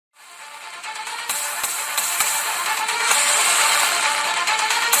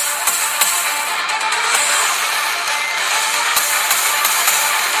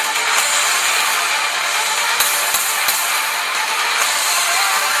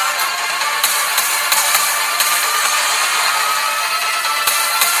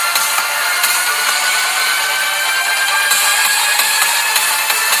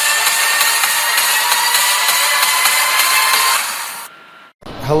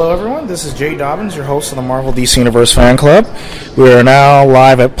Hello everyone, this is Jay Dobbins, your host of the Marvel DC Universe Fan Club. We are now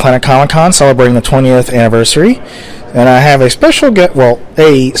live at Planet Comicon celebrating the 20th anniversary. And I have a special guest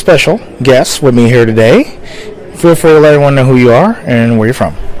with me here today. Feel free to let everyone know who you are and where you're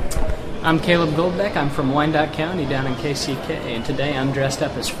from. I'm Caleb Goldbeck. I'm from Wyandotte County down in KCK, and today I'm dressed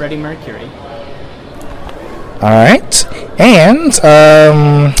up as Freddie Mercury. Alright, and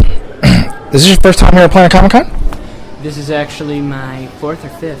is this your first time here at Planet Comicon? This is actually my 4th or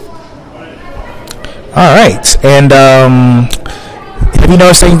 5th. Alright, and have you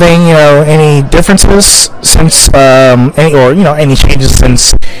noticed anything, any differences since, any changes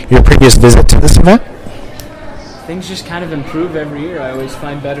since your previous visit to this event? Things just kind of improve every year. I always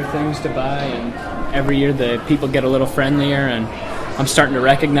find better things to buy, and every year the people get a little friendlier, and I'm starting to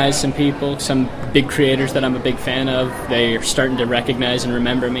recognize some people, some big creators that I'm a big fan of. They're starting to recognize and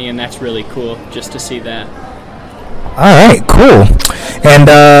remember me, and that's really cool just to see that. Alright, cool. And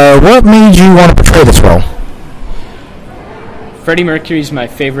what made you want to portray this role? Freddie Mercury's my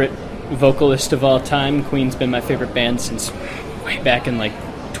favorite vocalist of all time. Queen's been my favorite band since way back in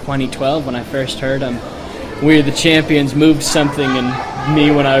 2012 when I first heard them. We're the Champions moved something in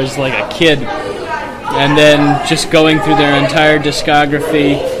me when I was a kid. And then just going through their entire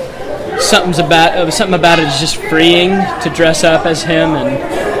discography, something about it is just freeing to dress up as him, and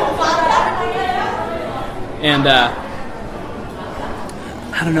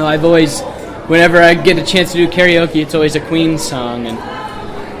I don't know, I've always, whenever I get a chance to do karaoke, it's always a Queen song, and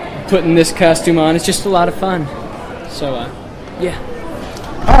putting this costume on, it's just a lot of fun. So, yeah.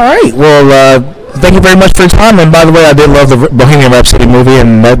 Alright, well, thank you very much for your time, and by the way, I did love the Bohemian Rhapsody movie,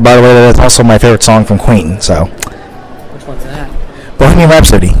 and that, by the way, that's also my favorite song from Queen, so. Which one's that? Bohemian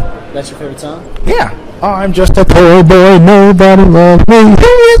Rhapsody. That's your favorite song? Yeah. I'm just a poor boy, nobody loves me. He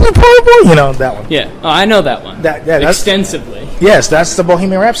is a poor boy. That one. Yeah. Oh, I know that one. That's extensively. Yes, that's the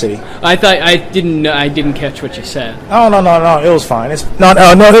Bohemian Rhapsody. I thought I didn't catch what you said. Oh no, it was fine. It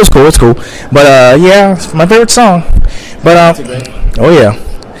was cool. It's cool. But yeah, it's my favorite song. But That's a great one. Oh yeah.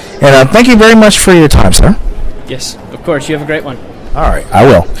 And thank you very much for your time, sir. Yes, of course. You have a great one. All right, I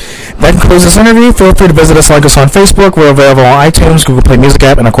will. That concludes this interview. Feel free to visit us, like us on Facebook. We're available on iTunes, Google Play Music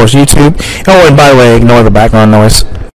app, and of course YouTube. Oh, and by the way, ignore the background noise.